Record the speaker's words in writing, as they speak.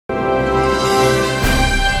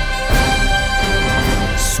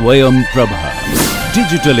Swayam Prabha.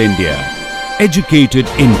 Digital India. Educated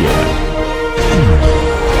India.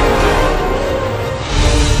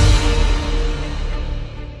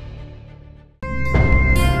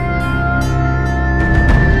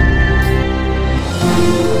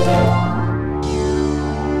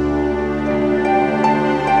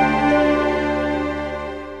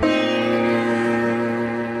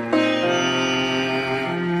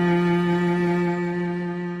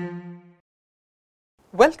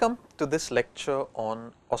 Welcome to this lecture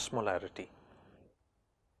on osmolarity.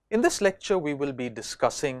 In this lecture, we will be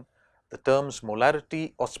discussing the terms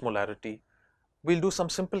molarity, osmolarity. We'll do some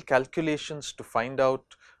simple calculations to find out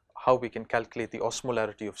how we can calculate the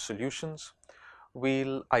osmolarity of solutions.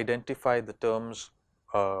 We'll identify the terms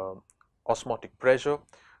osmotic pressure.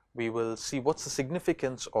 We will see what's the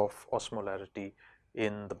significance of osmolarity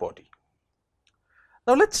in the body.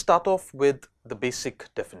 Now let's start off with the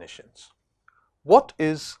basic definitions. What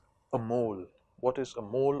is a mole? What is a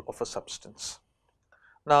mole of a substance?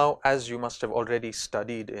 Now, as you must have already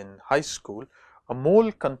studied in high school, a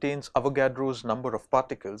mole contains Avogadro's number of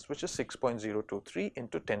particles, which is 6.023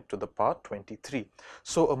 into 10 to the power 23.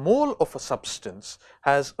 So, a mole of a substance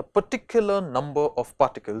has a particular number of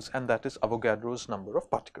particles, and that is Avogadro's number of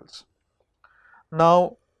particles.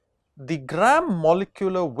 Now, the gram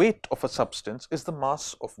molecular weight of a substance is the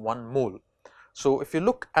mass of 1 mole. So, if you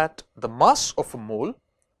look at the mass of a mole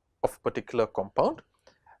of a particular compound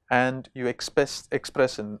and you express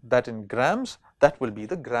that in grams, that will be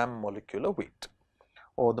the gram molecular weight,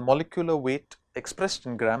 or the molecular weight expressed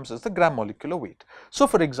in grams is the gram molecular weight. So,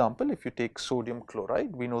 for example, if you take sodium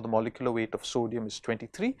chloride, we know the molecular weight of sodium is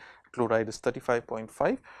 23, chloride is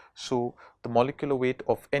 35.5. So, the molecular weight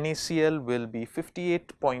of NaCl will be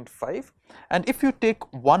 58.5, and if you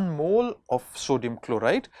take 1 mole of sodium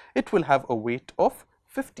chloride, it will have a weight of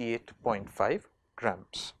 58.5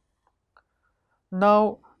 grams.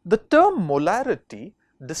 Now, the term molarity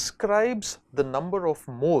describes the number of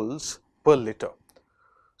moles per liter.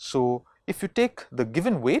 So, if you take the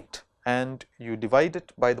given weight and you divide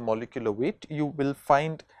it by the molecular weight, you will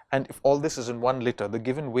find, and if all this is in 1 liter, the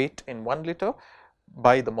given weight in 1 liter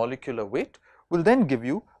by the molecular weight will then give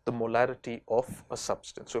you the molarity of a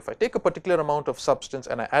substance. So, if I take a particular amount of substance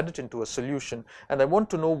and I add it into a solution and I want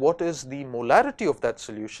to know what is the molarity of that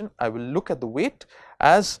solution, I will look at the weight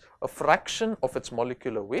as a fraction of its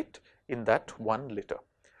molecular weight in that 1 liter.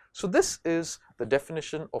 So, this is the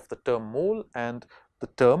definition of the term mole and the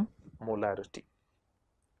term molarity.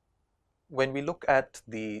 When we look at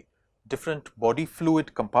the different body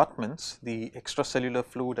fluid compartments, the extracellular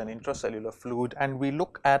fluid and intracellular fluid, and we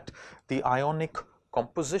look at the ionic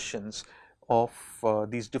compositions of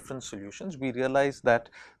these different solutions, we realize that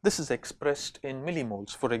this is expressed in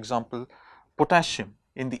millimoles. For example, potassium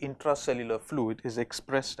in the intracellular fluid is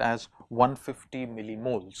expressed as 150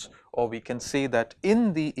 millimoles, or we can say that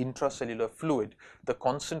in the intracellular fluid, the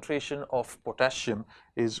concentration of potassium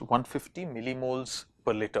is 150 millimoles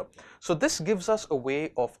per liter. So, this gives us a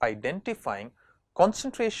way of identifying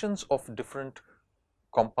concentrations of different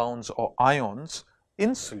compounds or ions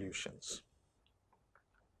in solutions.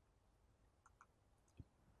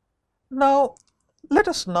 Now, let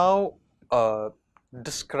us now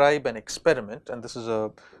describe an experiment, and this is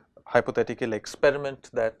a hypothetical experiment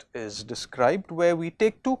that is described where we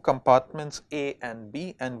take 2 compartments A and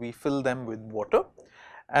B and we fill them with water,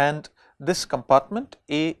 and this compartment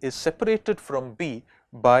A is separated from B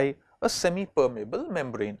by a semi-permeable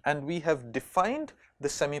membrane, and we have defined the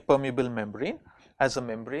semi-permeable membrane as a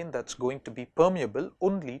membrane that's going to be permeable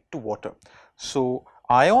only to water. So,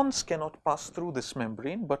 ions cannot pass through this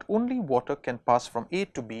membrane, but only water can pass from A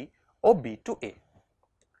to B or B to A.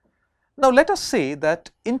 Now, let us say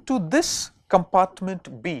that into this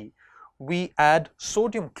compartment B, we add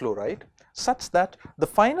sodium chloride such that the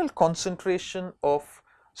final concentration of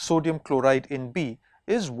sodium chloride in B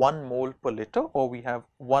is 1 mole per liter, or we have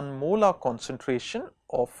 1 molar concentration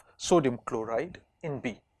of sodium chloride in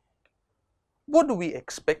B. What do we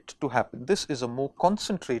expect to happen? This is a more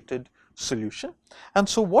concentrated solution, and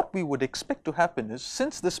so what we would expect to happen is,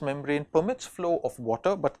 since this membrane permits flow of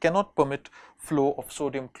water but cannot permit flow of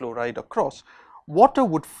sodium chloride across, water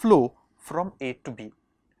would flow from A to B.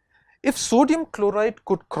 If sodium chloride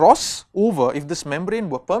could cross over, if this membrane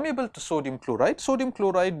were permeable to sodium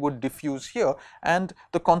chloride would diffuse here and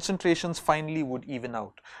the concentrations finally would even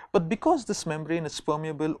out. But because this membrane is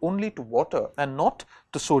permeable only to water and not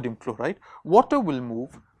to sodium chloride, water will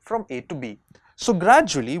move from A to B. So,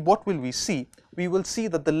 gradually what will we see? We will see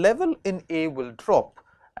that the level in A will drop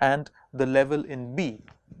and the level in B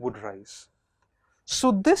would rise.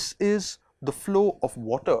 So, this is the flow of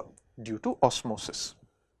water due to osmosis.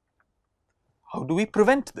 How do we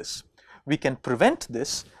prevent this? We can prevent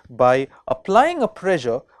this by applying a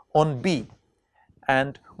pressure on B,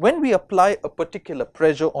 and when we apply a particular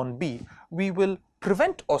pressure on B, we will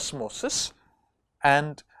prevent osmosis,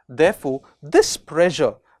 and therefore this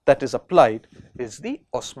pressure that is applied is the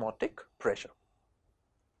osmotic pressure.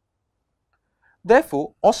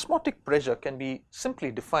 Therefore, osmotic pressure can be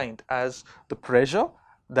simply defined as the pressure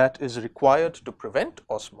that is required to prevent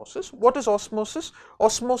osmosis. What is osmosis?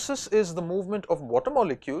 Osmosis is the movement of water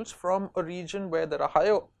molecules from a region where there are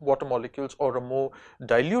higher water molecules or a more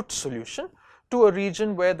dilute solution to a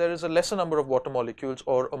region where there is a lesser number of water molecules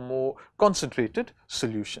or a more concentrated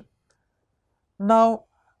solution. Now,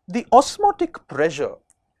 the osmotic pressure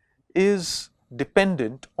is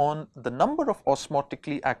dependent on the number of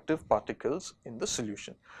osmotically active particles in the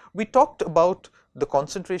solution. We talked about the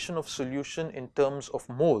concentration of solution in terms of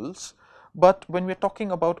moles, but when we are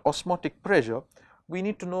talking about osmotic pressure, we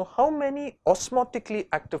need to know how many osmotically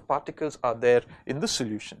active particles are there in the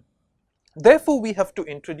solution. Therefore, we have to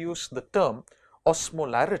introduce the term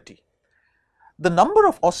osmolarity. The number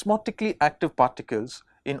of osmotically active particles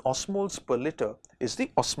in osmoles per liter is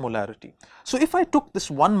the osmolarity. So, if I took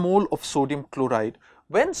this 1 mole of sodium chloride,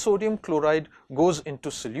 when sodium chloride goes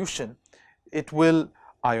into solution, it will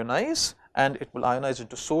ionize, and it will ionize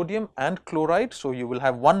into sodium and chloride. So, you will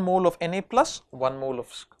have 1 mole of Na plus, 1 mole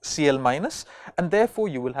of Cl minus, and therefore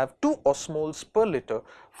you will have 2 osmoles per liter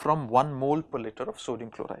from 1 mole per liter of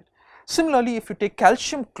sodium chloride. Similarly, if you take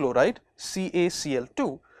calcium chloride,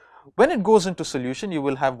 CaCl2, when it goes into solution, you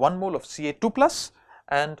will have 1 mole of Ca2 plus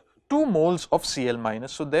and 2 moles of Cl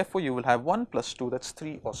minus. So, therefore, you will have 1 plus 2, that is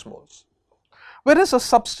 3 osmoles. Whereas a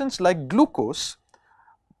substance like glucose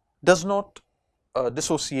does not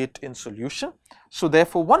dissociate in solution. So,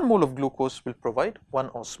 therefore, 1 mole of glucose will provide 1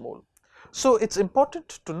 osmole. So, it is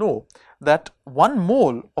important to know that 1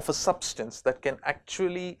 mole of a substance that can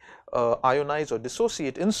actually ionize or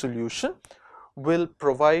dissociate in solution will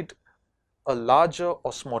provide a larger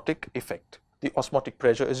osmotic effect. The osmotic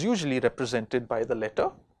pressure is usually represented by the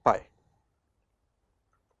letter pi.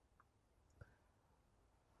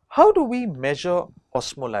 How do we measure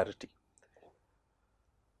osmolarity?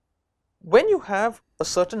 When you have a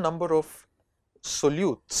certain number of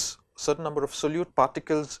solutes, certain number of solute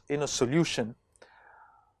particles in a solution,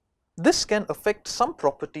 this can affect some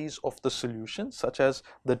properties of the solution, such as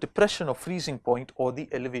the depression of freezing point or the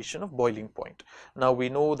elevation of boiling point. Now, we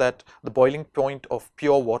know that the boiling point of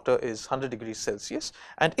pure water is 100 degrees Celsius,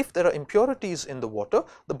 and if there are impurities in the water,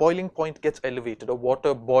 the boiling point gets elevated, or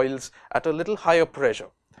water boils at a little higher pressure.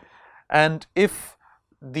 And if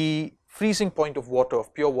the freezing point of water,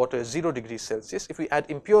 of pure water, is 0 degrees Celsius, if we add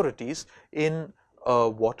impurities in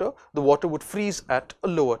water, the water would freeze at a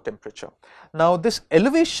lower temperature. Now, this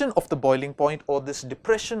elevation of the boiling point or this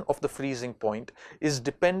depression of the freezing point is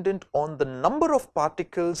dependent on the number of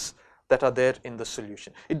particles that are there in the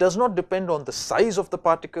solution. It does not depend on the size of the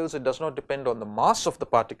particles, it does not depend on the mass of the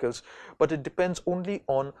particles, but it depends only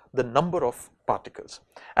on the number of particles.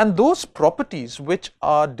 And those properties which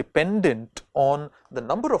are dependent on the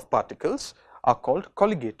number of particles are called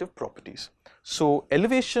colligative properties. So,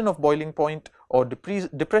 elevation of boiling point or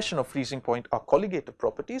depression of freezing point are colligative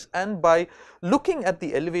properties, and by looking at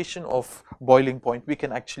the elevation of boiling point, we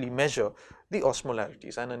can actually measure the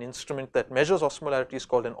osmolarities. And an instrument that measures osmolarity is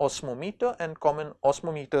called an osmometer, and common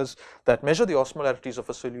osmometers that measure the osmolarities of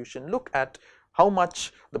a solution look at how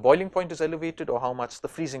much the boiling point is elevated or how much the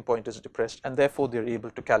freezing point is depressed, and therefore they are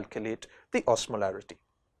able to calculate the osmolarity.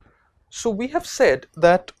 So, we have said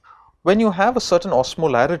that when you have a certain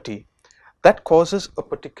osmolarity, that causes a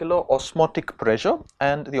particular osmotic pressure,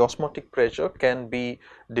 and the osmotic pressure can be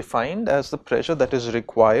defined as the pressure that is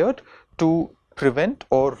required to prevent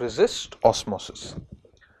or resist osmosis.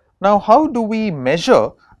 Now, how do we measure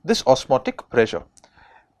this osmotic pressure?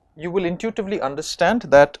 You will intuitively understand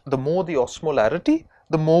that the more the osmolarity,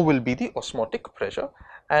 the more will be the osmotic pressure,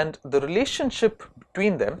 and the relationship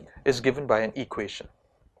between them is given by an equation.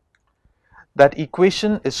 That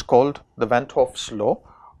equation is called the Van 't Hoff's law,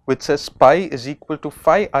 which says pi is equal to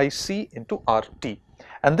phi IC into RT,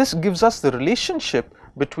 and this gives us the relationship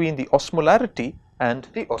between the osmolarity and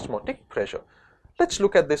the osmotic pressure. Let's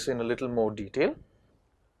look at this in a little more detail.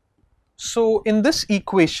 So, in this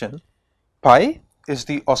equation, pi is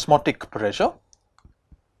the osmotic pressure,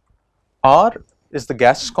 R is the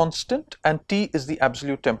gas constant, and T is the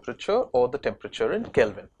absolute temperature or the temperature in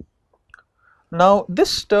Kelvin. Now,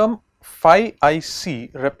 this term phi IC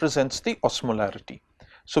represents the osmolarity.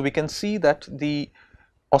 So, we can see that the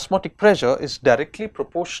osmotic pressure is directly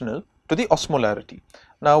proportional to the osmolarity.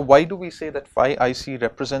 Now, why do we say that phi IC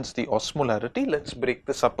represents the osmolarity? Let's break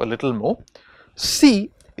this up a little more.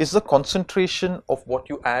 C is the concentration of what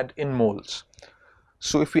you add in moles.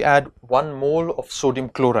 So if we add 1 mole of sodium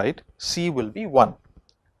chloride, C will be 1.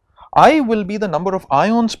 I will be the number of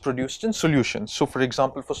ions produced in solution. So for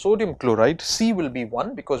example, for sodium chloride, C will be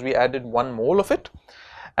 1 because we added 1 mole of it,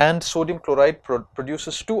 and sodium chloride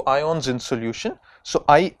produces 2 ions in solution. So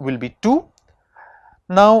I will be 2.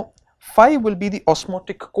 Now phi will be the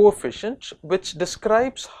osmotic coefficient, which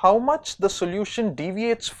describes how much the solution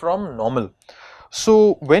deviates from normal.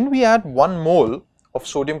 So when we add 1 mole of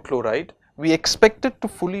sodium chloride, we expect it to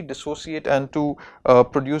fully dissociate and to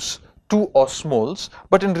produce 2 osmoles,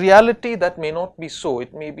 but in reality that may not be so.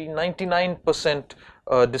 It may be 99%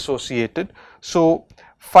 dissociated. So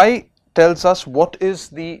phi tells us what is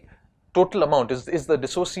the total amount. Is the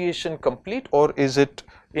dissociation complete or is it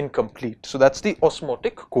incomplete? So that's the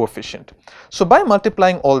osmotic coefficient. So by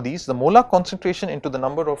multiplying all these, the molar concentration into the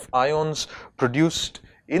number of ions produced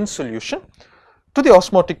in solution to the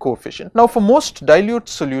osmotic coefficient. Now for most dilute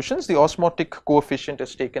solutions, the osmotic coefficient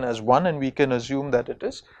is taken as 1 and we can assume that it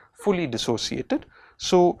is fully dissociated.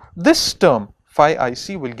 So this term phi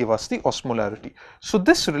IC will give us the osmolarity. So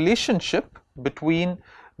this relationship between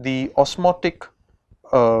the osmotic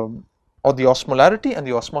or the osmolarity and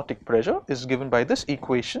the osmotic pressure is given by this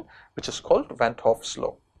equation, which is called Van 't Hoff's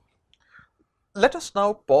law. Let us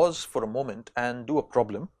now pause for a moment and do a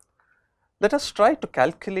problem. Let us try to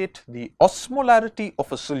calculate the osmolarity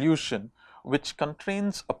of a solution which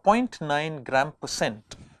contains a 0.9 gram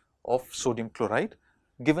percent of sodium chloride,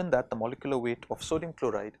 given that the molecular weight of sodium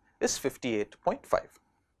chloride is 58.5.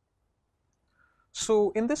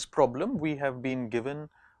 So in this problem, we have been given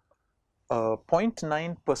a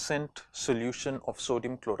 0.9% solution of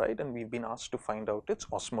sodium chloride and we've been asked to find out its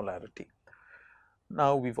osmolarity.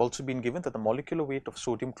 Now we've also been given that the molecular weight of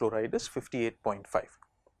sodium chloride is 58.5.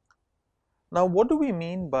 Now what do we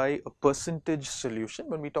mean by a percentage solution?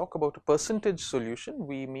 When we talk about a percentage solution,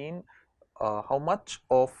 we mean how much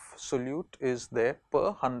of solute is there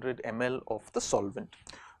per 100 ml of the solvent.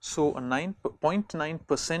 So a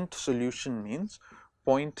 0.9% solution means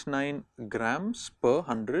 0.9 grams per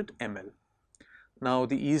 100 ml. Now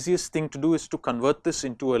the easiest thing to do is to convert this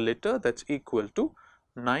into a liter. That's equal to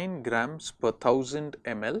 9 grams per 1000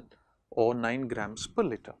 ml or 9 grams per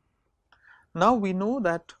liter. Now we know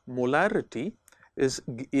that molarity is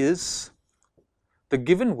the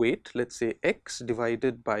given weight, let's say x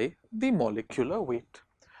divided by the molecular weight.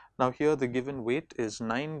 Now here the given weight is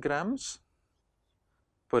 9 grams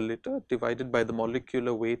per liter divided by the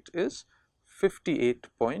molecular weight is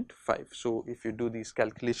 58.5. So if you do these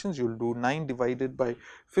calculations, you will do 9 divided by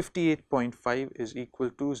 58.5 is equal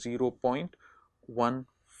to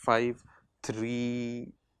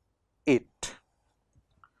 0.1538,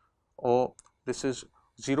 or this is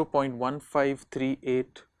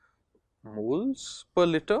 0.1538 moles per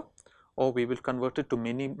liter, or we will convert it to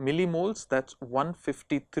millimoles. That's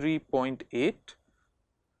 153.8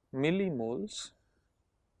 millimoles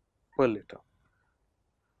per liter.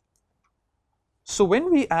 So when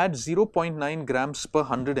we add 0.9 grams per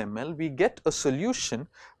 100 ml, we get a solution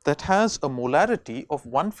that has a molarity of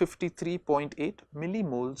 153.8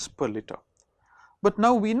 millimoles per liter. But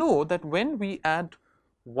now we know that when we add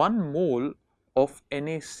 1 mole of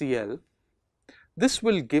NaCl, this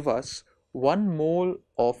will give us 1 mole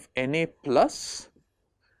of Na plus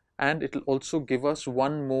and it will also give us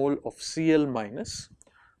 1 mole of Cl minus.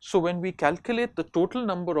 So when we calculate the total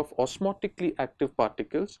number of osmotically active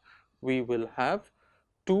particles, we will have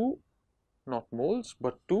 2 not moles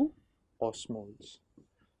but 2 osmoles.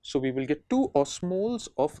 So we will get 2 osmoles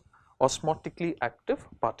of osmotically active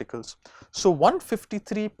particles. So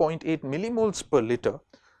 153.8 millimoles per liter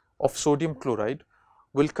of sodium chloride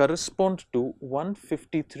will correspond to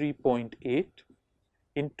 153.8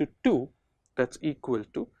 into 2, that's equal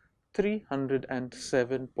to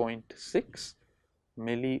 307.6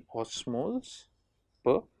 milliosmoles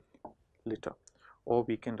per liter, or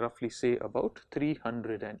we can roughly say about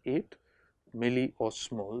 308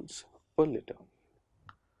 milliosmoles per liter.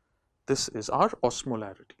 This is our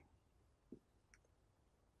osmolarity.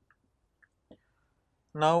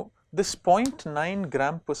 Now this 0.9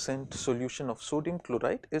 gram percent solution of sodium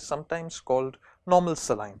chloride is sometimes called normal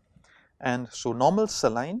saline, and so normal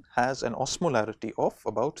saline has an osmolarity of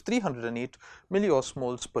about 308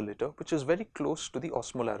 milliosmoles per liter, which is very close to the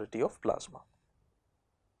osmolarity of plasma.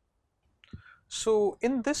 So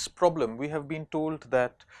in this problem, we have been told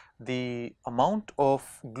that the amount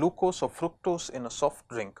of glucose or fructose in a soft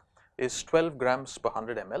drink is 12 grams per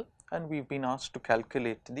 100 ml, and we've been asked to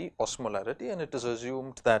calculate the osmolarity, and it is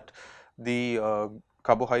assumed that the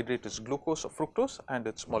carbohydrate is glucose or fructose and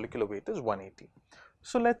its molecular weight is 180.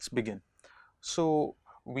 So let's begin. So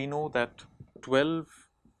we know that 12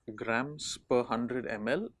 grams per 100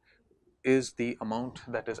 ml is the amount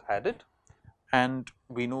that is added, and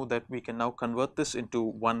we know that we can now convert this into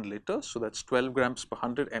 1 liter. So that's 12 grams per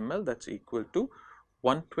 100 ml, that's equal to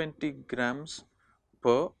 120 grams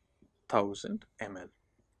per 1000 ml.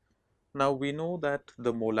 Now we know that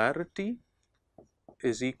the molarity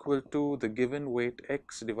is equal to the given weight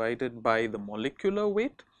x divided by the molecular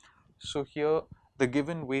weight. So here the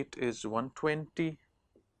given weight is 120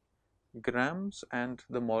 grams and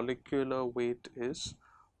the molecular weight is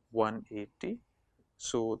 180.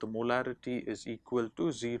 So the molarity is equal to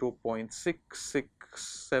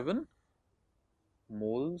 0.667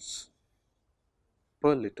 moles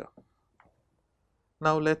per liter.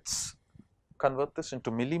 Now let's convert this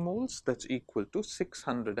into millimoles. That's equal to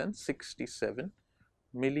 667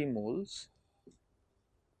 millimoles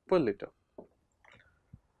per liter.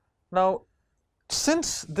 Now,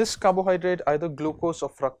 since this carbohydrate, either glucose or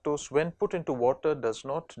fructose, when put into water does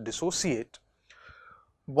not dissociate,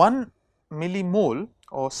 1 millimole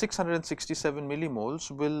or 667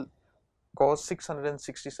 millimoles will cause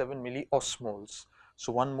 667 milliosmoles.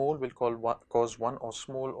 So 1 mole will cause 1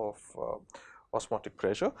 osmole of osmotic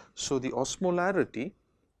pressure. So the osmolarity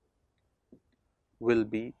will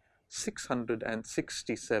be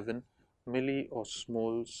 667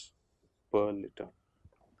 milliosmoles per liter.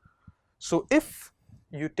 So if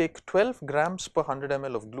you take 12 grams per 100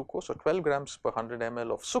 ml of glucose or 12 grams per 100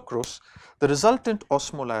 ml of sucrose, the resultant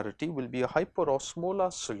osmolarity will be a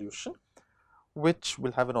hyperosmolar solution which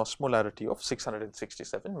will have an osmolarity of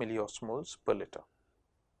 667 milliosmoles per liter.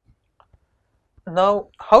 Now,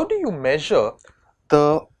 how do you measure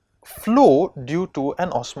the flow due to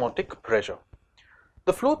an osmotic pressure?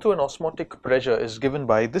 The flow through an osmotic pressure is given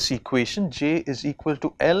by this equation: J is equal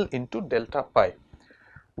to L into delta pi,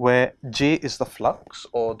 where J is the flux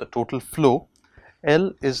or the total flow,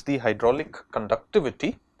 L is the hydraulic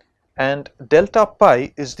conductivity, and delta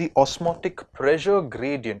pi is the osmotic pressure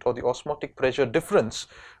gradient or the osmotic pressure difference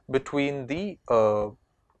between the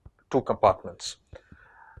two compartments.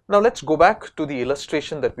 Now let's go back to the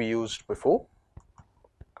illustration that we used before.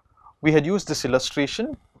 We had used this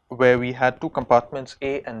illustration where we had two compartments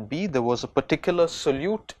A and B. There was a particular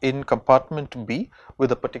solute in compartment B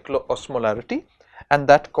with a particular osmolarity, and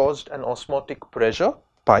that caused an osmotic pressure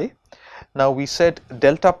pi. Now we said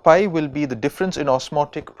delta pi will be the difference in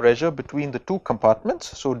osmotic pressure between the two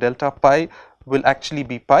compartments. So delta pi will actually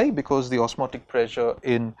be pi because the osmotic pressure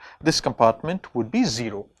in this compartment would be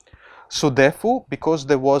 0. So therefore, because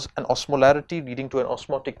there was an osmolarity leading to an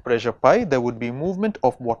osmotic pressure pi, there would be movement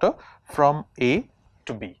of water from A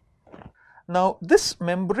to B. Now this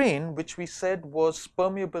membrane, which we said was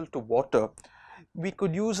permeable to water, we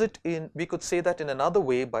could say that in another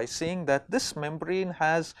way by saying that this membrane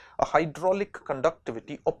has a hydraulic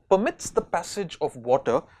conductivity or permits the passage of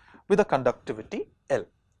water with a conductivity L.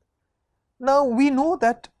 Now we know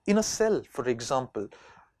that in a cell, for example,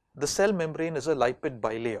 the cell membrane is a lipid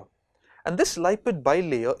bilayer, and this lipid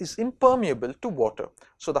bilayer is impermeable to water.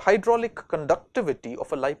 So the hydraulic conductivity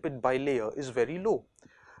of a lipid bilayer is very low.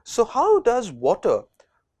 So how does water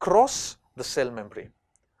cross the cell membrane?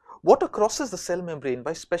 Water crosses the cell membrane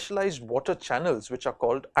by specialized water channels which are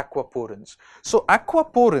called aquaporins. So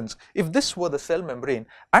aquaporins, if this were the cell membrane,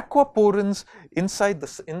 aquaporins inside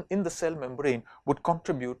in the cell membrane would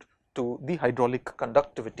contribute to the hydraulic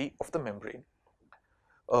conductivity of the membrane.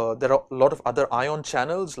 There are a lot of other ion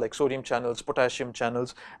channels like sodium channels, potassium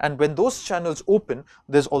channels, and when those channels open,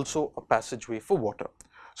 there's also a passageway for water.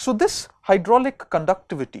 So this hydraulic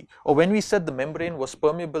conductivity, or when we said the membrane was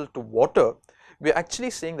permeable to water, we are actually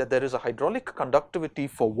saying that there is a hydraulic conductivity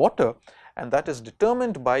for water, and that is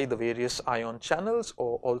determined by the various ion channels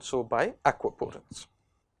or also by aquaporins.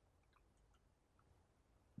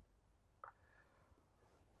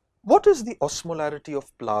 What is the osmolarity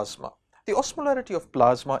of plasma? The osmolarity of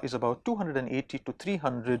plasma is about 280 to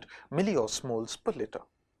 300 milliosmoles per liter.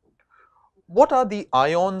 What are the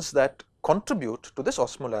ions that contribute to this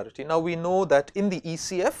osmolarity? Now we know that in the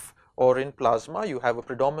ECF or in plasma you have a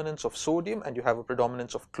predominance of sodium and you have a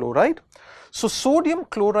predominance of chloride. So sodium,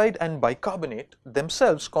 chloride and bicarbonate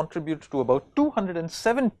themselves contribute to about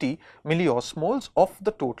 270 milliosmoles of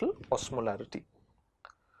the total osmolarity.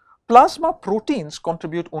 Plasma proteins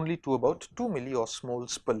contribute only to about 2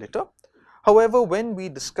 milliosmoles per liter. However, when we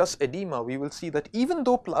discuss edema, we will see that even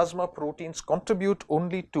though plasma proteins contribute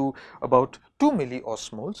only to about 2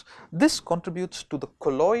 milliosmoles, this contributes to the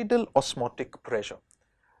colloidal osmotic pressure,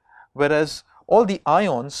 whereas all the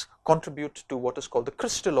ions contribute to what is called the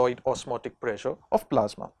crystalloid osmotic pressure of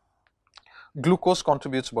plasma. Glucose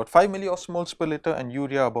contributes about 5 milliosmoles per liter and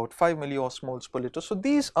urea about 5 milliosmoles per liter. So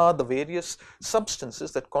these are the various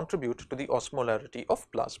substances that contribute to the osmolarity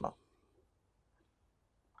of plasma.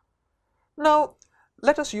 Now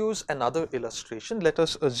let us use another illustration. Let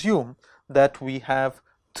us assume that we have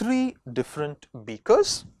 3 different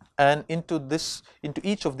beakers, and into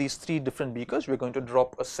each of these 3 different beakers we are going to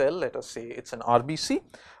drop a cell. Let us say it's an RBC.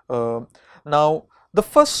 Now the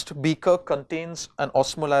first beaker contains an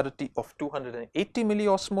osmolarity of 280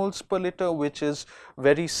 milliosmoles per liter, which is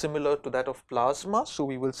very similar to that of plasma. So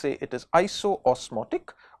we will say it is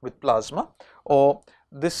isoosmotic with plasma, or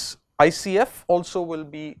this ICF also will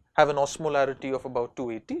have an osmolarity of about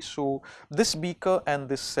 280. So this beaker and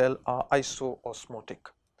this cell are isoosmotic.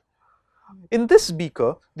 In this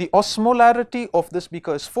beaker, the osmolarity of this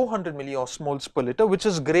beaker is 400 milliosmoles per liter, which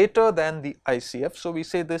is greater than the ICF. So we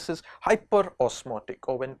say this is hyperosmotic,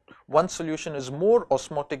 or when one solution is more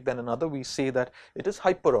osmotic than another, we say that it is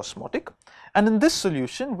hyperosmotic. And in this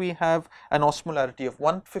solution, we have an osmolarity of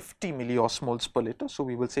 150 milliosmoles per liter. So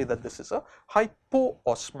we will say that this is a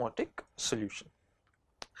hypoosmotic solution.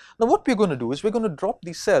 Now what we are going to do is we are going to drop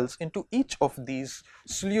these cells into each of these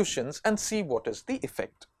solutions and see what is the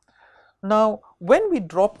effect. Now when we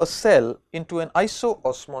drop a cell into an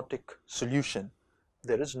isoosmotic solution,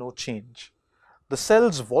 there is no change. The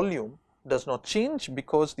cell's volume does not change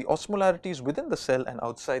because the osmolarities within the cell and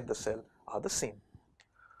outside the cell are the same.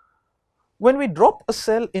 When we drop a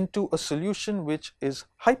cell into a solution which is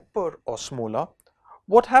hyperosmolar,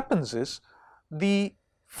 what happens is the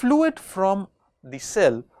fluid from the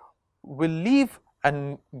cell will leave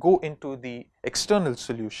and go into the external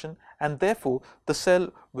solution, and therefore the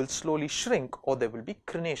cell will slowly shrink, or there will be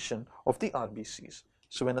crenation of the RBCs.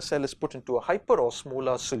 So when a cell is put into a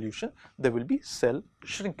hyperosmolar solution, there will be cell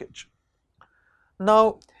shrinkage.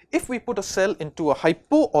 Now if we put a cell into a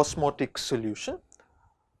hypoosmotic solution,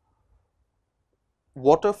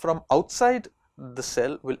 water from outside the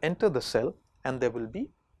cell will enter the cell, and there will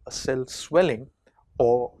be a cell swelling,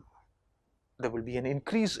 or there will be an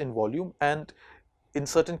increase in volume, and in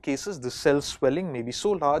certain cases the cell swelling may be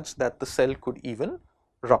so large that the cell could even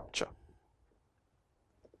rupture.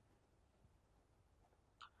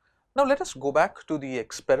 Now let us go back to the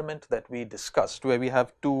experiment that we discussed, where we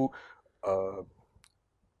have 2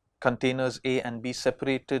 containers A and B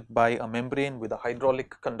separated by a membrane with a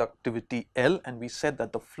hydraulic conductivity L, and we said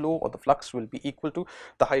that the flow or the flux will be equal to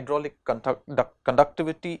the hydraulic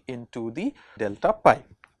conductivity into the delta pi.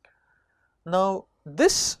 Now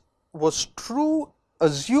this was true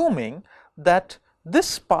assuming that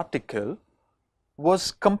this particle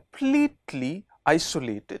was completely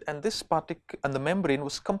isolated, and this particle and the membrane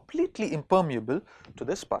was completely impermeable to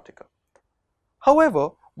this particle. However,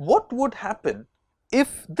 what would happen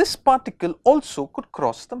if this particle also could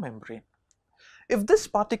cross the membrane? If this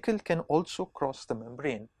particle can also cross the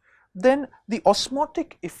membrane, then the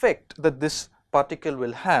osmotic effect that this particle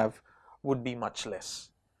will have would be much less,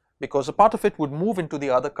 because a part of it would move into the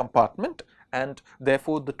other compartment, and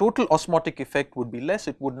therefore the total osmotic effect would be less.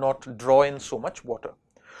 It would not draw in so much water.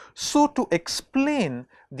 So to explain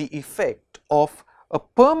the effect of a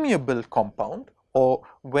permeable compound, or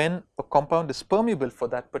when a compound is permeable for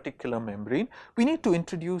that particular membrane, we need to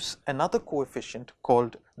introduce another coefficient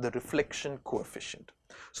called the reflection coefficient.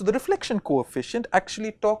 So the reflection coefficient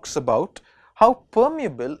actually talks about how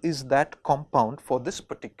permeable is that compound for this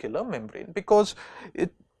particular membrane, because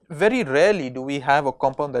very rarely do we have a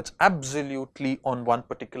compound that's absolutely on one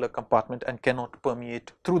particular compartment and cannot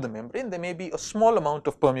permeate through the membrane. There may be a small amount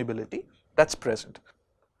of permeability that's present.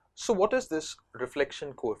 So what is this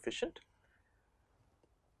reflection coefficient?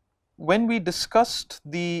 When we discussed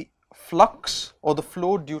the flux or the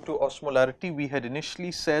flow due to osmolarity, we had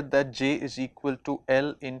initially said that J is equal to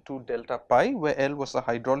L into delta pi, where L was the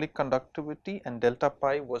hydraulic conductivity and delta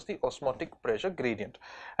pi was the osmotic pressure gradient,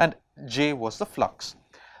 and J was the flux.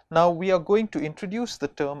 Now we are going to introduce the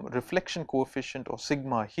term reflection coefficient, or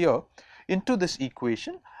sigma, here into this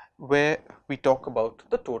equation, where we talk about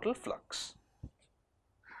the total flux.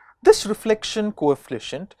 This reflection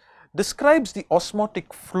coefficient describes the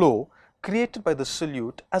osmotic flow created by the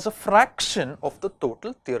solute as a fraction of the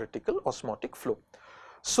total theoretical osmotic flow.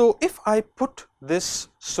 So if I put this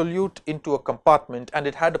solute into a compartment and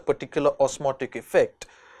it had a particular osmotic effect,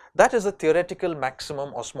 that is a theoretical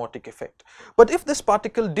maximum osmotic effect. But if this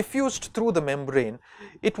particle diffused through the membrane,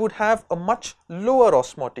 it would have a much lower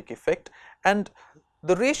osmotic effect, and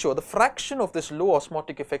the ratio, the fraction of this low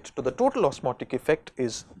osmotic effect to the total osmotic effect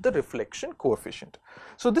is the reflection coefficient.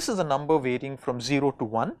 So this is a number varying from 0 to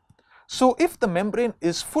 1. So if the membrane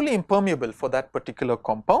is fully impermeable for that particular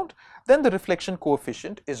compound, then the reflection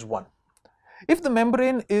coefficient is 1. If the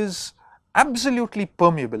membrane is absolutely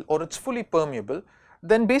permeable or it's fully permeable,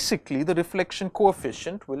 then basically the reflection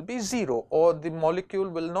coefficient will be 0, or the molecule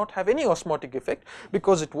will not have any osmotic effect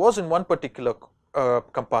because it was in one particular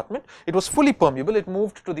compartment, it was fully permeable, it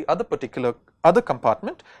moved to the other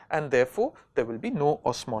compartment, and therefore there will be no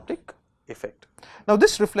osmotic effect. Now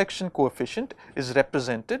this reflection coefficient is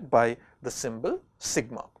represented by the symbol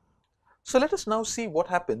sigma. So let us now see what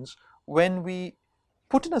happens when we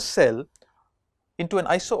put in a cell into an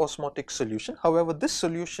isoosmotic solution. However, this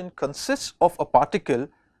solution consists of a particle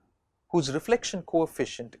whose reflection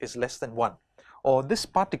coefficient is less than 1, or this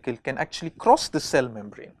particle can actually cross the cell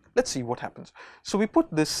membrane. Let's see what happens. So we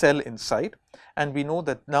put this cell inside, and we know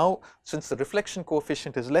that now, since the reflection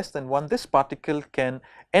coefficient is less than 1, this particle can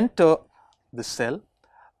enter the cell.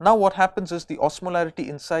 Now what happens is the osmolarity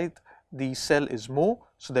inside the cell is more,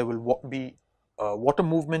 so there will be water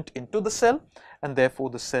movement into the cell, and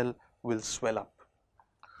therefore the cell will swell up.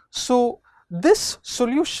 So this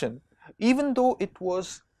solution, even though it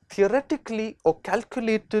was theoretically or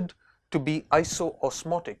calculated to be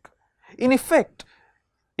isoosmotic, in effect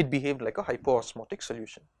it behaved like a hypoosmotic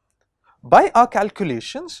solution. By our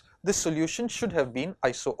calculations, this solution should have been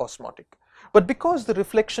isoosmotic. But because the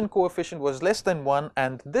reflection coefficient was less than 1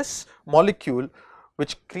 and this molecule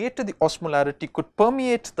which created the osmolarity could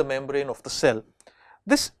permeate the membrane of the cell,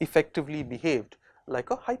 this effectively behaved like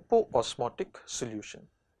a hypoosmotic solution.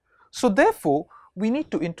 So therefore, we need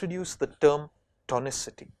to introduce the term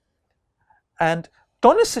tonicity. And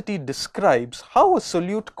tonicity describes how a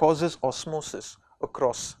solute causes osmosis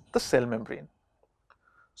across the cell membrane.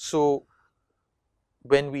 So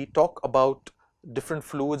when we talk about different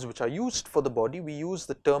fluids which are used for the body, we use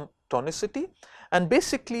the term tonicity, and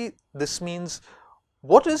basically this means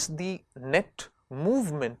what is the net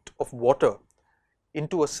movement of water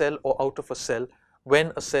into a cell or out of a cell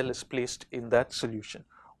when a cell is placed in that solution.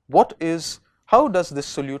 How does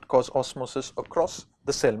this solute cause osmosis across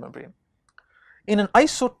the cell membrane? In an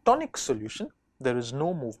isotonic solution, there is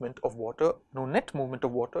no movement of water, no net movement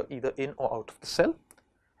of water either in or out of the cell.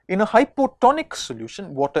 In a hypotonic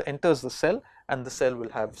solution, water enters the cell and the cell will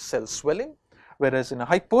have cell swelling, whereas in a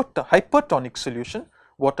hypertonic solution,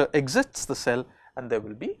 water exits the cell and there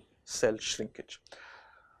will be cell shrinkage.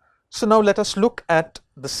 So now let us look at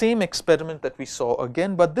the same experiment that we saw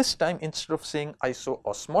again, but this time instead of saying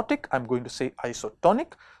isoosmotic, I'm going to say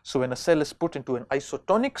isotonic. So when a cell is put into an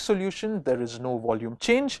isotonic solution, there is no volume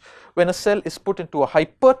change. When a cell is put into a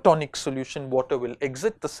hypertonic solution, water will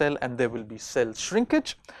exit the cell and there will be cell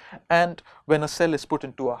shrinkage. And when a cell is put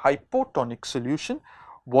into a hypotonic solution,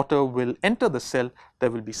 water will enter the cell, there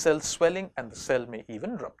will be cell swelling and the cell may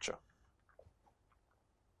even rupture.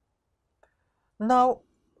 Now,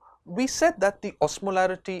 we said that the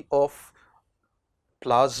osmolarity of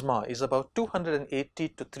plasma is about 280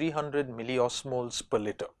 to 300 milliosmoles per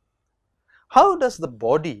liter. How does the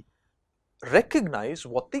body recognize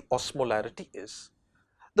what the osmolarity is?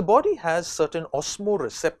 The body has certain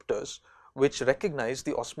osmoreceptors which recognize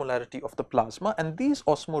the osmolarity of the plasma, and these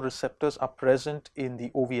osmoreceptors are present in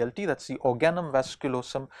the OVLT, that's the organum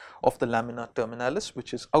vasculosum of the lamina terminalis,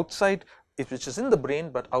 which is in the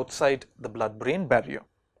brain but outside the blood-brain barrier.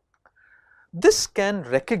 This can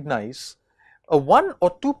recognize a 1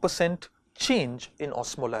 or 2% change in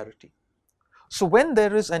osmolarity. So when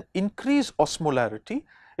there is an increased osmolarity,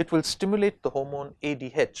 it will stimulate the hormone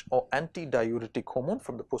ADH, or antidiuretic hormone,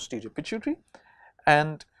 from the posterior pituitary,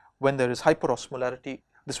 and when there is hyperosmolarity,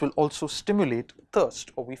 this will also stimulate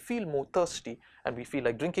thirst, or we feel more thirsty and we feel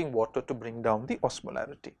like drinking water to bring down the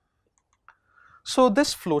osmolarity. So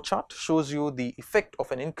this flowchart shows you the effect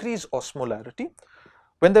of an increased osmolarity.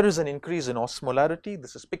 When there is an increase in osmolarity,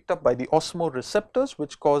 this is picked up by the osmoreceptors,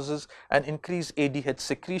 which causes an increased ADH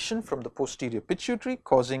secretion from the posterior pituitary,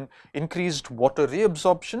 causing increased water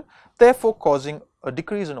reabsorption, therefore causing a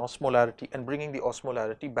decrease in osmolarity and bringing the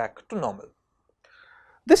osmolarity back to normal.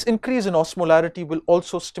 This increase in osmolarity will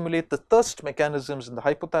also stimulate the thirst mechanisms in the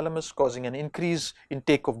hypothalamus, causing an increased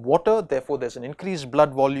intake of water, therefore there's an increased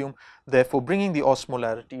blood volume, therefore bringing the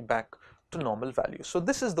osmolarity back to normal value. So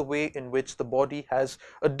this is the way in which the body has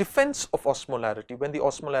a defense of osmolarity. When the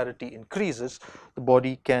osmolarity increases, the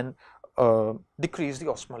body can decrease the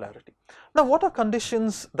osmolarity. Now, what are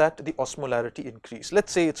conditions that the osmolarity increase?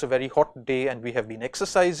 Let's say it's a very hot day and we have been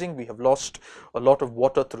exercising, we have lost a lot of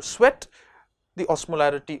water through sweat. The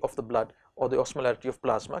osmolarity of the blood or the osmolarity of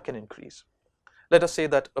plasma can increase. Let us say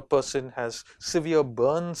that a person has severe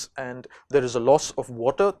burns and there is a loss of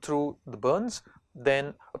water through the burns,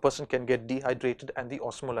 then a person can get dehydrated and the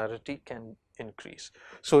osmolarity can increase.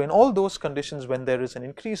 So in all those conditions when there is an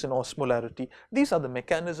increase in osmolarity, these are the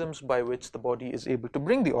mechanisms by which the body is able to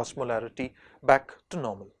bring the osmolarity back to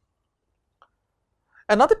normal.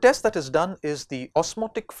 Another test that is done is the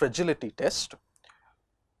osmotic fragility test,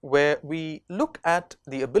 where we look at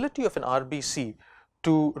the ability of an RBC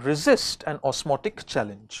to resist an osmotic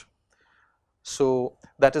challenge. So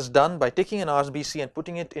that is done by taking an RBC and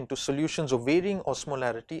putting it into solutions of varying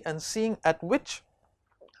osmolarity and seeing at which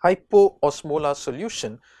hypoosmolar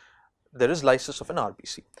solution there is lysis of an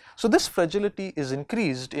RBC. So this fragility is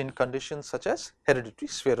increased in conditions such as hereditary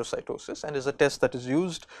spherocytosis and is a test that is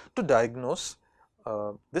used to diagnose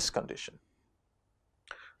this condition.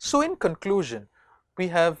 So in conclusion, we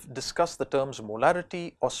have discussed the terms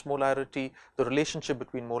molarity, osmolarity, the relationship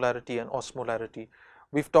between molarity and osmolarity.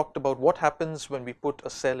 We've talked about what happens when we put a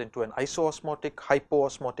cell into an isoosmotic,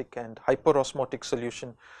 hypoosmotic and hyperosmotic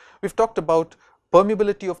solution. We've talked about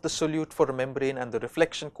permeability of the solute for a membrane and the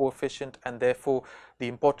reflection coefficient, and therefore the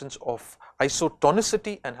importance of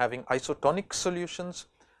isotonicity and having isotonic solutions.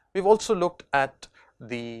 We've also looked at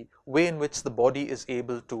the way in which the body is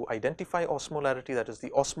able to identify osmolarity, that is the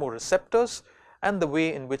osmoreceptors, and the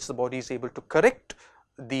way in which the body is able to correct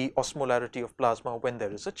the osmolarity of plasma when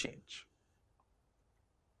there is a change.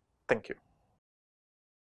 Thank you.